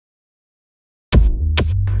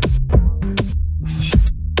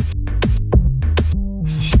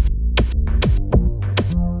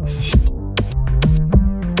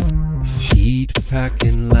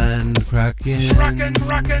and cracking.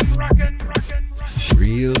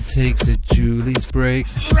 Real takes at Julie's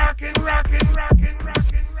breaks.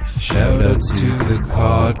 Shout out to the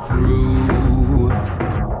COD crew.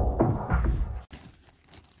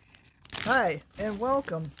 Hi, and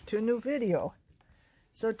welcome to a new video.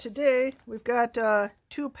 So today we've got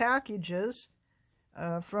two packages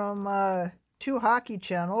from two hockey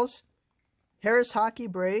channels, Harris Hockey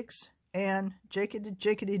Breaks and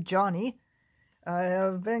Jkjkjohnny.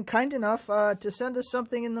 Have been kind enough to send us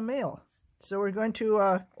something in the mail. So we're going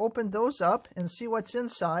to open those up and see what's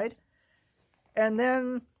inside. And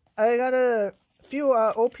then I got a few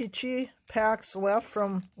OPC packs left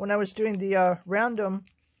from when I was doing the random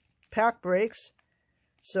pack breaks.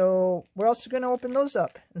 So we're also going to open those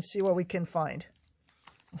up and see what we can find.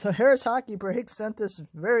 So Harris Hockey Breaks sent this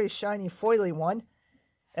very shiny foily one.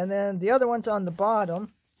 And then the other one's on the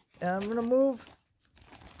bottom. And I'm going to move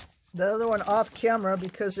the other one off camera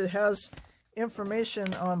because it has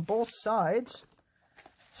information on both sides.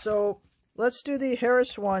 So let's do the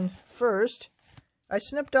Harris one first. I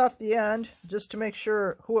snipped off the end just to make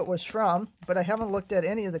sure who it was from, but I haven't looked at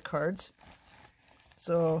any of the cards.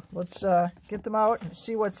 So let's get them out and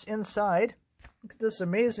see what's inside. Look at this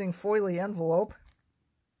amazing foily envelope.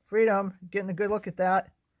 Freedom, getting a good look at that.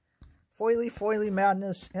 Foily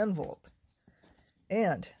madness envelope.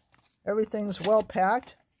 And everything's well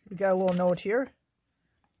packed. We got a little note here.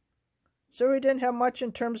 So we didn't have much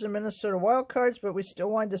in terms of Minnesota Wild cards, but we still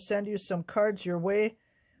wanted to send you some cards your way.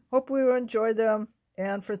 Hope we will enjoy them.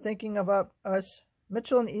 And for thinking about us,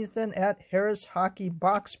 Mitchell and Ethan at Harris Hockey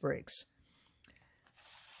Box Breaks.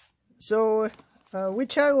 So we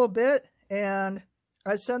chatted a little bit, and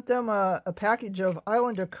I sent them a package of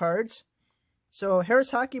Islander cards. So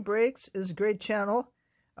Harris Hockey Breaks is a great channel.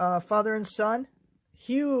 Father and son,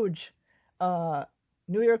 huge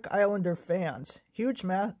New York Islander fans, huge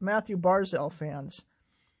Matthew Barzal fans.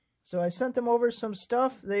 So I sent them over some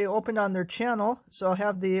stuff they opened on their channel, so I'll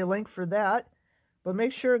have the link for that. But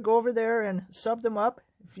make sure to go over there and sub them up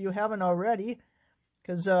if you haven't already,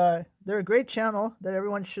 because they're a great channel that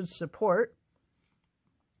everyone should support.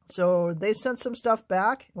 So they sent some stuff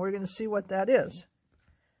back, and we're going to see what that is.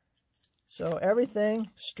 So everything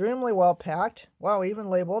extremely well packed. Wow, even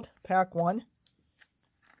labeled pack 1.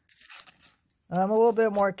 I'm a little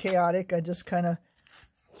bit more chaotic. I just kind of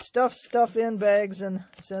stuff in bags and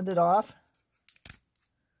send it off.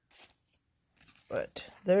 But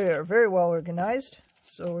they are very well organized.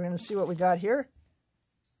 So we're going to see what we got here.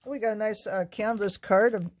 We got a nice canvas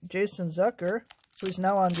card of Jason Zucker, who's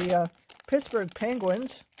now on the Pittsburgh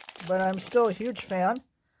Penguins, but I'm still a huge fan.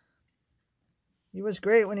 He was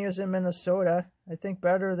great when he was in Minnesota. I think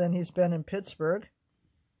better than he's been in Pittsburgh.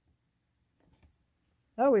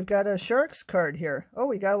 Oh, we've got a Sharks card here. Oh,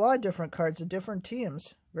 we got a lot of different cards of different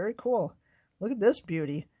teams. Very cool. Look at this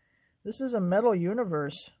beauty. This is a Metal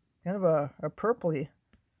Universe. Kind of a purpley.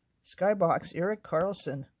 Skybox, Erik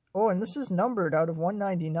Karlsson. Oh, and this is numbered out of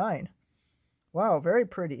 199. Wow, very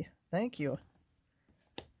pretty. Thank you.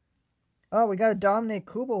 Oh, we got a Dominic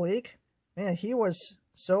Kubalik. Man, he was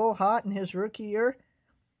so hot in his rookie year.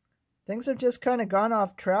 Things have just kind of gone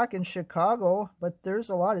off track in Chicago, but there's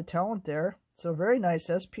a lot of talent there. So very nice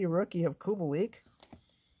SP rookie of Kubalik.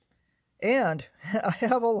 And I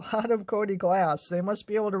have a lot of Cody Glass. They must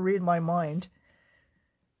be able to read my mind.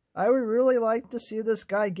 I would really like to see this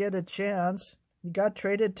guy get a chance. He got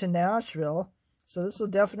traded to Nashville. So this will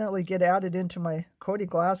definitely get added into my Cody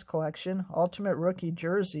Glass collection. Ultimate rookie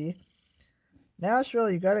jersey.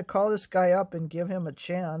 Nashville, you got to call this guy up and give him a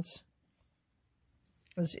chance.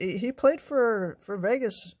 He played for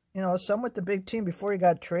Vegas, you know, some with the big team before he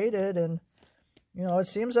got traded, and you know, it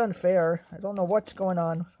seems unfair. I don't know what's going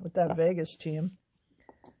on with that Vegas team.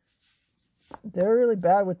 They're really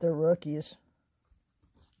bad with their rookies.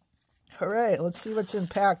 All right, let's see what's in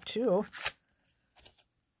pack 2. You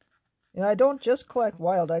know, I don't just collect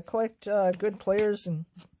Wild. I collect good players and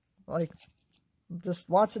like just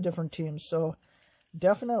lots of different teams. So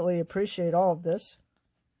definitely appreciate all of this.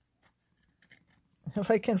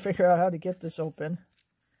 If I can figure out how to get this open.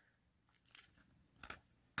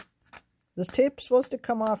 This tape's supposed to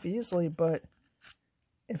come off easily, but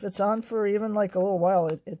if it's on for even like a little while,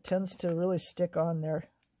 it tends to really stick on there.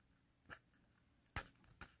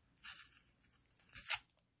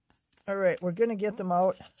 Alright, we're going to get them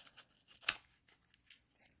out.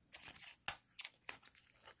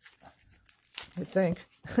 I think.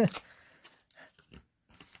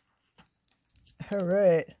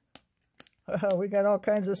 Alright. We got all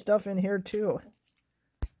kinds of stuff in here too.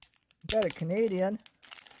 Got a Canadian.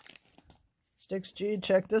 Sticks G,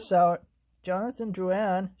 check this out. Jonathan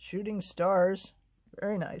Drouin, Shooting Stars.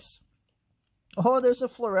 Very nice. Oh, there's a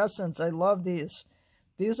fluorescence. I love these.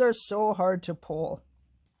 These are so hard to pull.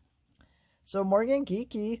 So Morgan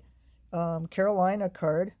Geeky, Carolina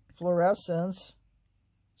card, fluorescence.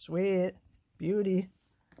 Sweet. Beauty.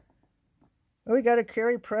 Oh, we got a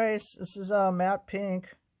Carey Price. This is matte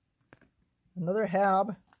pink. Another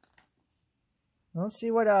Hab. Let's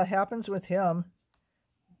see what happens with him.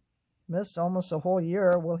 Missed almost a whole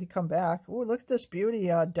year. Will he come back? Oh, look at this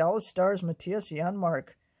beauty. Dallas Stars, Matthias Janmark.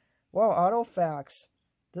 Wow, Autofax.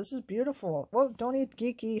 This is beautiful. Well, don't eat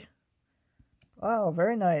geeky. Wow,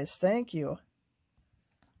 very nice. Thank you.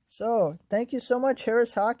 So, thank you so much,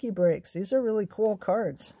 Harris Hockey Breaks. These are really cool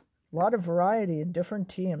cards. A lot of variety in different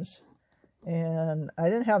teams. And I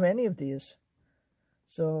didn't have any of these.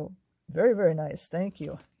 So, very, very nice. Thank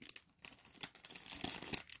you.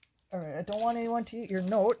 Alright, I don't want anyone to eat your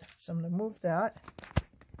note, so I'm going to move that.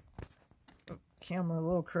 Camera a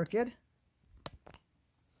little crooked.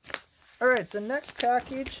 Alright, the next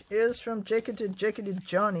package is from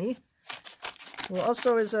Jkjkjohnny, who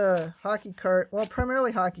also is a hockey card, well,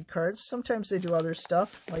 primarily hockey cards. Sometimes they do other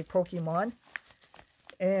stuff, like Pokemon.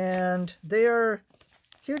 And they are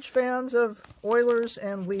huge fans of Oilers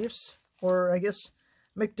and Leafs, or I guess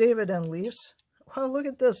McDavid and Leafs. Wow, look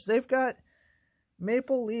at this. They've got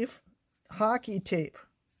Maple Leaf hockey tape.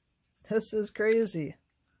 This is crazy.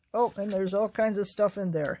 Oh, and there's all kinds of stuff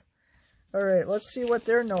in there. Alright, let's see what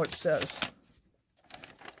their note says.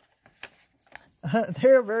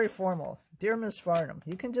 They're very formal. Dear Miss Farnham,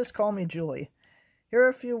 you can just call me Julie. Here are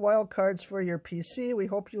a few wild cards for your PC. We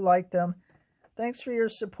hope you like them. Thanks for your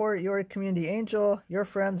support. You're a community angel. Your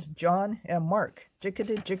friends John and Mark.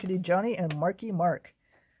 Jkjkjohnny and Marky Mark.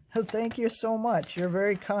 Thank you so much. You're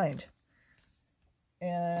very kind.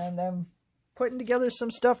 And I'm putting together some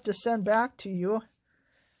stuff to send back to you.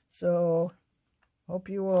 So, hope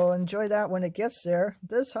you will enjoy that when it gets there.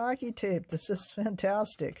 This hockey tape, this is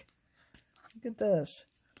fantastic. Look at this.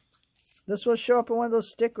 This will show up in one of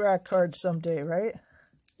those stick rack cards someday, right?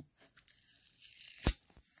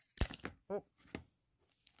 Oh.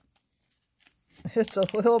 It's a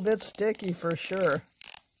little bit sticky for sure.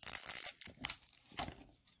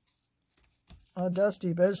 Oh,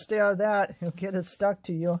 Dusty, better stay out of that. You'll get it stuck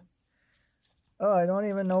to you. Oh, I don't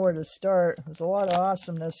even know where to start. There's a lot of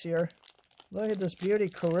awesomeness here. Look at this beauty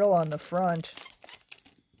Kirill on the front.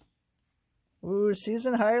 Ooh,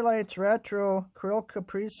 season highlights retro. Kirill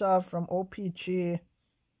Kaprizov from OPC.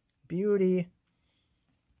 Beauty.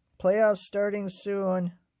 Playoffs starting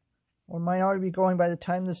soon. Or might already be going by the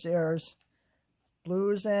time this airs.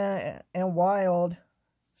 Blues and Wild.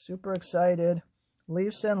 Super excited.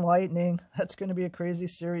 Leafs and Lightning. That's going to be a crazy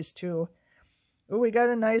series too. Ooh, we got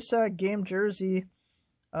a nice game jersey.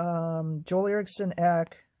 Joel Eriksson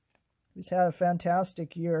Ek, who's had a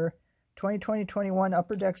fantastic year. 2020-21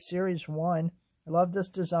 Upper Deck Series 1. I love this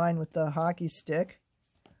design with the hockey stick.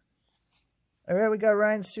 Alright, we got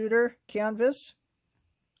Ryan Suter, canvas.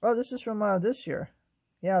 Oh, this is from this year.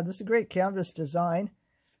 Yeah, this is a great canvas design.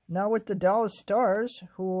 Now with the Dallas Stars,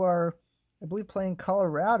 who are, I believe, playing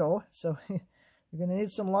Colorado. So you're going to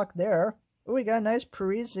need some luck there. Ooh, we got a nice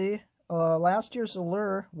Parisi. Last year's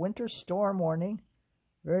Allure, Winter Storm warning.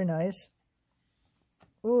 Very nice.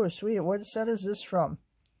 Ooh, sweet. What set is this from?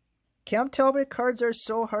 Cam Talbot cards are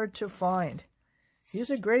so hard to find. He's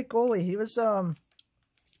a great goalie. He was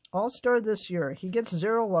All-Star this year. He gets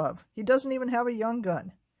 0 love. He doesn't even have a young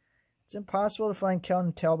gun. It's impossible to find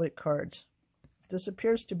Cam Talbot cards. This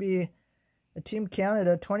appears to be a Team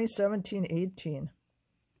Canada 2017-18.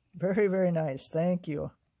 Very, very nice. Thank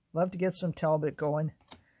you. Love to get some Talbot going.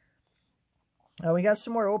 We got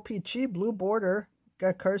some more OPC, blue border.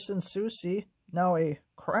 Got Carson Soucy, now a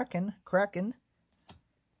Kraken.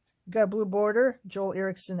 We got blue border, Joel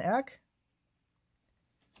Eriksson Ek.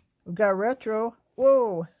 We got retro.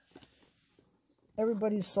 Whoa!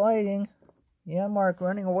 Everybody's sliding. Yeah, Mark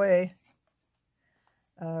running away.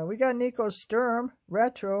 We got Nico Sturm,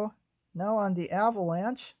 retro, now on the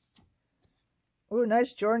Avalanche. Ooh,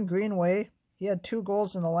 nice Jordan Greenway. He had 2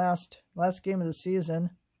 goals in the last game of the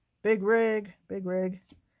season. Big rig.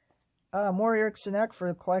 More Eriksson Ek for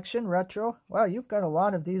the collection, retro. Wow, you've got a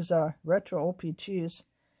lot of these retro OPCs.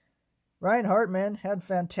 Ryan Hartman had a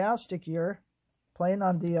fantastic year playing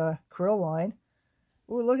on the Kirill line.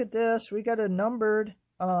 Ooh, look at this. We got a numbered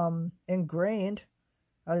ingrained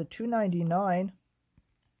out of 299.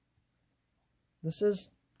 This is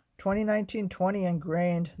 2019-20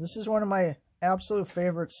 ingrained. This is one of my absolute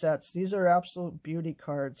favorite sets. These are absolute beauty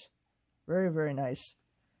cards. Very, very nice.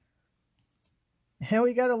 And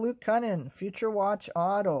we got a Luke Cunnin, Future Watch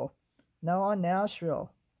Auto, now on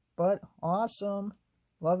Nashville. But awesome.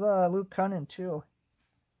 Love Luke Cunnin too.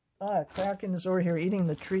 Kraken is over here eating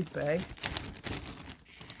the treat bag.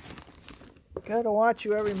 Gotta watch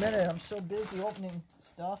you every minute. I'm so busy opening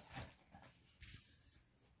stuff.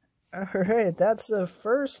 Alright, that's the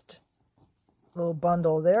first little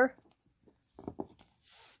bundle there.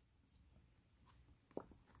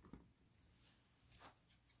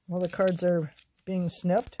 Well, the cards are being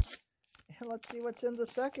sniffed. And let's see what's in the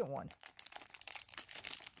second one.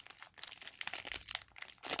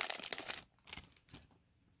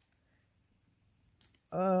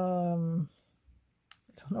 I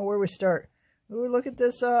don't know where we start. Ooh, look at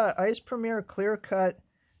this Ice Premier Clear Cut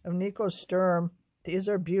of Nico Sturm. These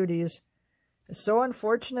are beauties. It's so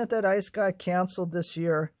unfortunate that Ice got canceled this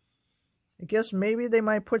year. I guess maybe they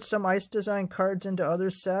might put some Ice Design cards into other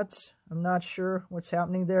sets. I'm not sure what's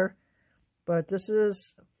happening there. But this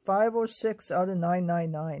is 506 out of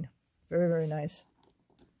 999. Very, very nice.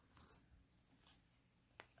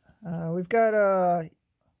 We've got a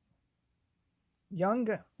Young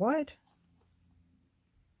Gun. What?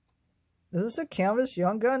 Is this a canvas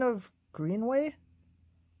Young Gun of Greenway?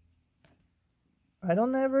 I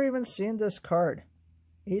don't ever even seen this card.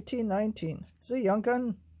 1819. It's a Young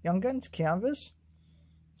Gun's canvas.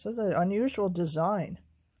 It says an unusual design.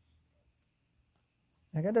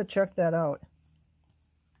 I gotta check that out.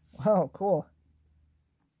 Wow, cool.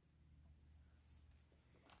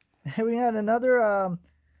 We had another of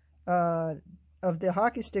the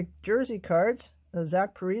hockey stick jersey cards.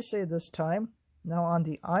 Zach Parise this time. Now on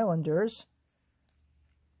the Islanders.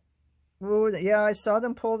 Ooh, yeah, I saw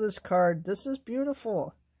them pull this card. This is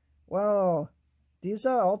beautiful. Wow. These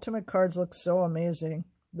Ultimate cards look so amazing.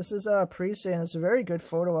 This is Parise, and it's a very good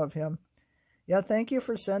photo of him. Yeah, thank you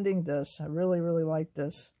for sending this. I really, really like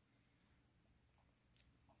this.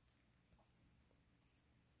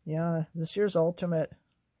 Yeah, this year's Ultimate.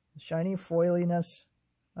 Shiny foiliness.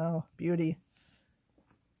 Oh, beauty.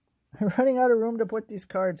 I'm running out of room to put these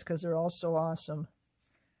cards because they're all so awesome.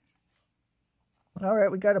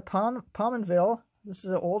 Alright, we got a Pominville. This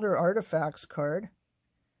is an older Artifacts card.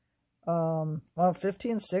 Well,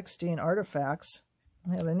 15-16 Artifacts. I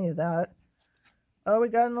don't have any of that. Oh, we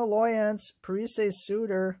got an Alloyance. Parise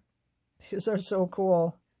Suitor. These are so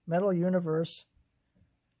cool. Metal Universe.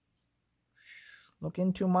 Look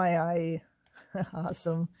into my eye.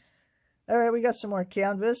 Awesome. Alright, we got some more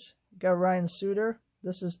canvas. We got Ryan Suter.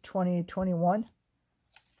 This is 2021.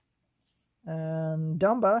 And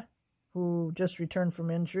Dumba, who just returned from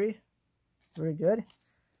injury. Very good.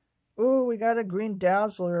 Ooh, we got a green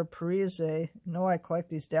Dazzler of Parise. You know I collect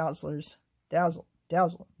these Dazzlers. Dazzle.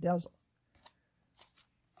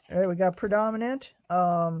 Alright, we got Predominant.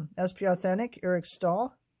 SP Authentic, Eric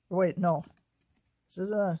Stahl. Wait, no. This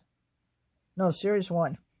is no, Series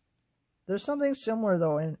 1. There's something similar,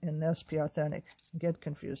 though, in SP Authentic. I get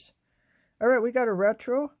confused. Alright, we got a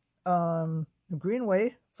retro.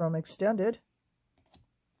 Greenway from Extended.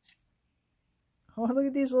 Oh, look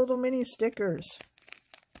at these little mini stickers.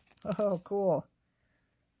 Oh, cool.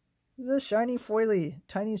 This is shiny foily,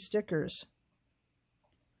 tiny stickers.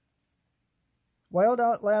 Wild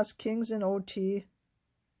Outlast Kings in OT.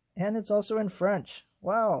 And it's also in French.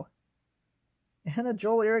 Wow. And a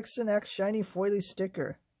Joel Eriksson X shiny foily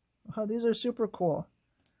sticker. Wow, these are super cool.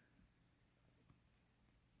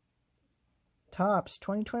 Tops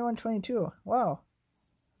 2021-22. Wow.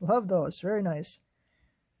 Love those. Very nice.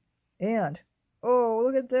 And, oh,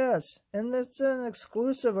 look at this. And it's an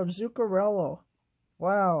exclusive of Zuccarello.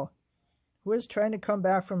 Wow. Who is trying to come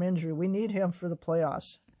back from injury. We need him for the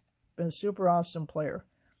playoffs. Been a super awesome player.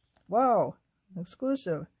 Wow.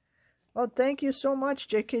 Exclusive. Well, thank you so much,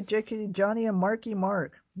 Jkjkjohnny and Marky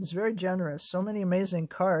Mark. It's very generous. So many amazing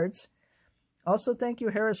cards. Also, thank you,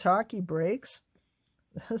 Harris Hockey Breaks.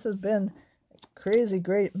 This has been crazy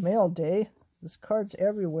great mail day. There's cards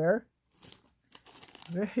everywhere.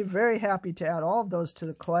 Very, very happy to add all of those to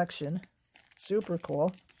the collection. Super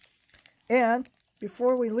cool. And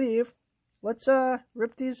before we leave, let's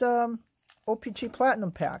rip these OPC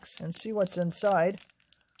Platinum packs and see what's inside.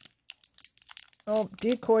 Oh,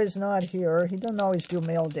 Decoy's not here. He doesn't always do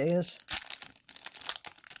mail days.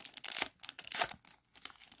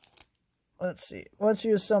 Let's see. Let's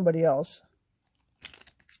use somebody else.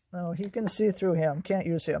 No, he can see through him. Can't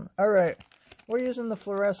use him. Alright. We're using the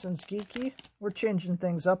Fluorescence Geeky. We're changing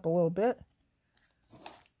things up a little bit.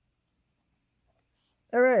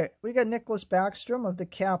 Alright. We got Nicholas Backstrom of the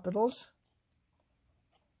Capitals.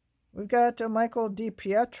 We've got Michael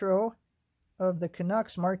DiPietro of the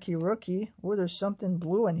Canucks, marquee rookie. Oh, there's something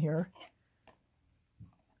blue in here.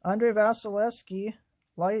 Andrei Vasilevsky,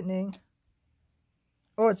 Lightning.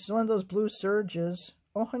 Oh, it's one of those blue surges.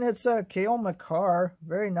 Oh, and it's Kale McCarr.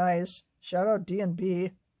 Very nice. Shout out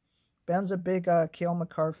D&B. Ben's a big Cale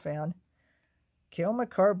Makar fan. Cale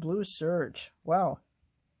Makar Blue Surge. Wow.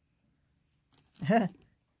 Yeah,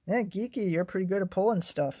 Geeky, you're pretty good at pulling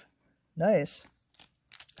stuff. Nice.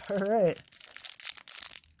 Alright.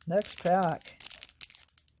 Next pack.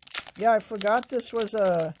 Yeah, I forgot this was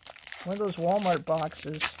one of those Walmart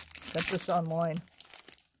boxes. Got this online.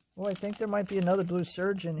 Oh, I think there might be another Blue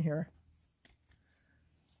Surge in here.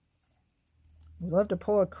 We'd love to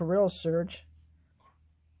pull a Kirill Surge.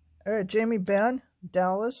 Alright, Jamie Benn,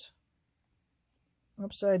 Dallas.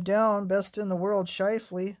 Upside down, best in the world,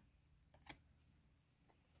 Shifley.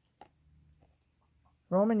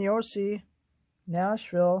 Roman Yossi,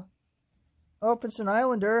 Nashville. Oh, it's an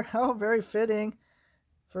Islander. Oh, very fitting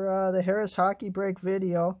for the Harris Hockey Break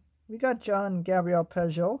video. We got John Gabriel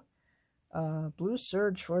Peugeot. Blue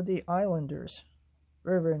Surge for the Islanders.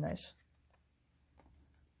 Very, very nice.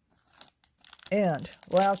 And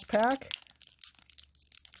last pack.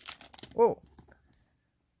 Whoa.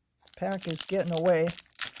 Pack is getting away.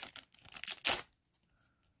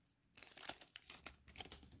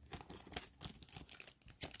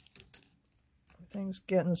 Things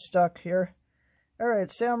getting stuck here.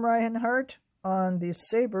 Alright, Sam Reinhart on the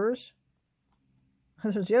Sabres.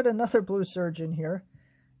 There's yet another Blue Surge in here.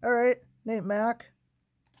 Alright, Nate Mack,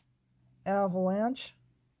 Avalanche.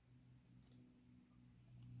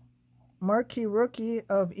 Marquee rookie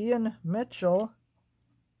of Ian Mitchell.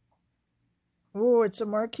 Ooh, it's a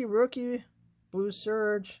marquee rookie. Blue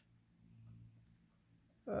Surge.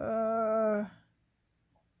 It's a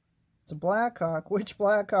Blackhawk. Which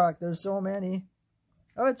Blackhawk? There's so many.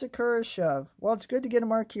 Oh, it's a Kurashev. Well, it's good to get a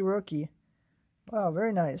marquee rookie. Wow,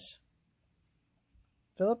 very nice.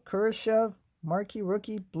 Philip Kurashev, marquee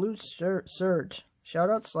rookie, Blue Surge. Shout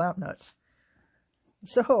out Slapnuts.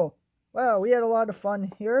 So, wow, we had a lot of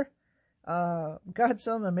fun here. Got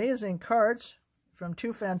some amazing cards from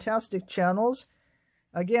two fantastic channels.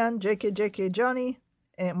 Again, Jkjkjohnny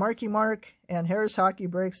and Marky Mark and Harris Hockey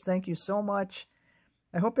Breaks. Thank you so much.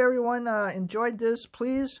 I hope everyone enjoyed this.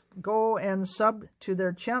 Please go and sub to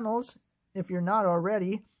their channels if you're not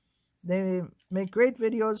already. They make great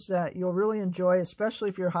videos that you'll really enjoy, especially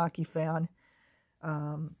if you're a hockey fan.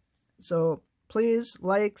 So please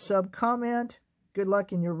like, sub, comment. Good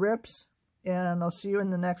luck in your rips, and I'll see you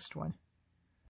in the next one.